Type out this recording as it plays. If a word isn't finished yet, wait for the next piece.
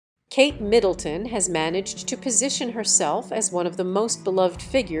Kate Middleton has managed to position herself as one of the most beloved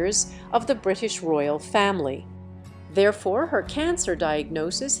figures of the British royal family. Therefore, her cancer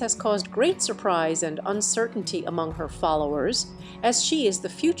diagnosis has caused great surprise and uncertainty among her followers, as she is the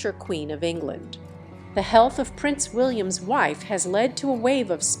future Queen of England. The health of Prince William's wife has led to a wave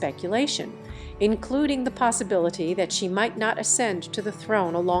of speculation, including the possibility that she might not ascend to the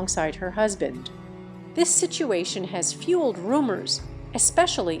throne alongside her husband. This situation has fueled rumors,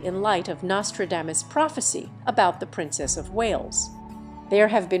 especially in light of Nostradamus' prophecy about the Princess of Wales. There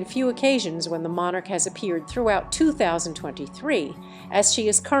have been few occasions when the monarch has appeared throughout 2023, as she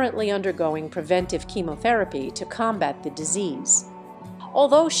is currently undergoing preventive chemotherapy to combat the disease.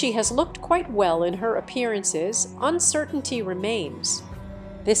 Although she has looked quite well in her appearances, uncertainty remains.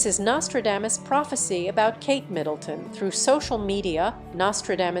 This is Nostradamus' prophecy about Kate Middleton. Through social media,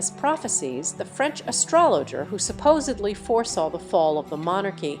 Nostradamus prophecies, the French astrologer who supposedly foresaw the fall of the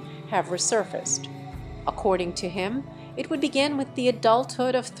monarchy, have resurfaced. According to him, it would begin with the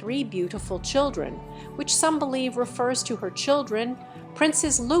adulthood of 3 beautiful children, which some believe refers to her children,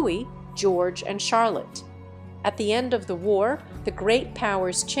 Princes Louis, George, and Charlotte. At the end of the war, the great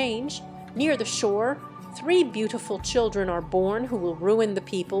powers change. Near the shore, 3 beautiful children are born who will ruin the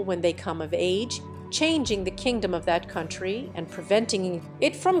people when they come of age, changing the kingdom of that country and preventing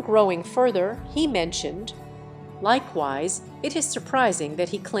it from growing further, he mentioned. Likewise, it is surprising that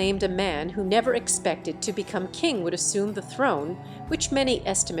he claimed a man who never expected to become king would assume the throne, which many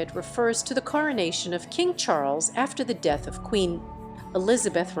estimate refers to the coronation of King Charles after the death of Queen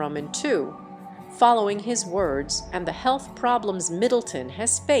Elizabeth Roman II. Following his words and the health problems Middleton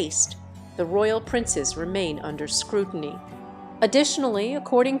has faced, the royal princes remain under scrutiny. Additionally,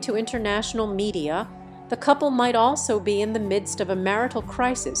 according to international media, the couple might also be in the midst of a marital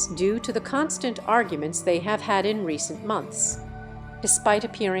crisis due to the constant arguments they have had in recent months. Despite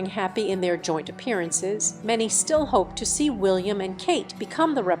appearing happy in their joint appearances, many still hope to see William and Kate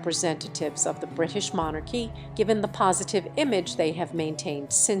become the representatives of the British monarchy, given the positive image they have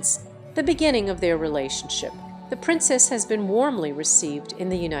maintained since the beginning of their relationship. The princess has been warmly received in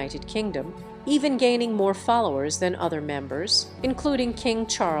the United Kingdom, even gaining more followers than other members, including King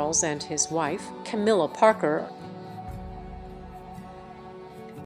Charles and his wife, Camilla Parker,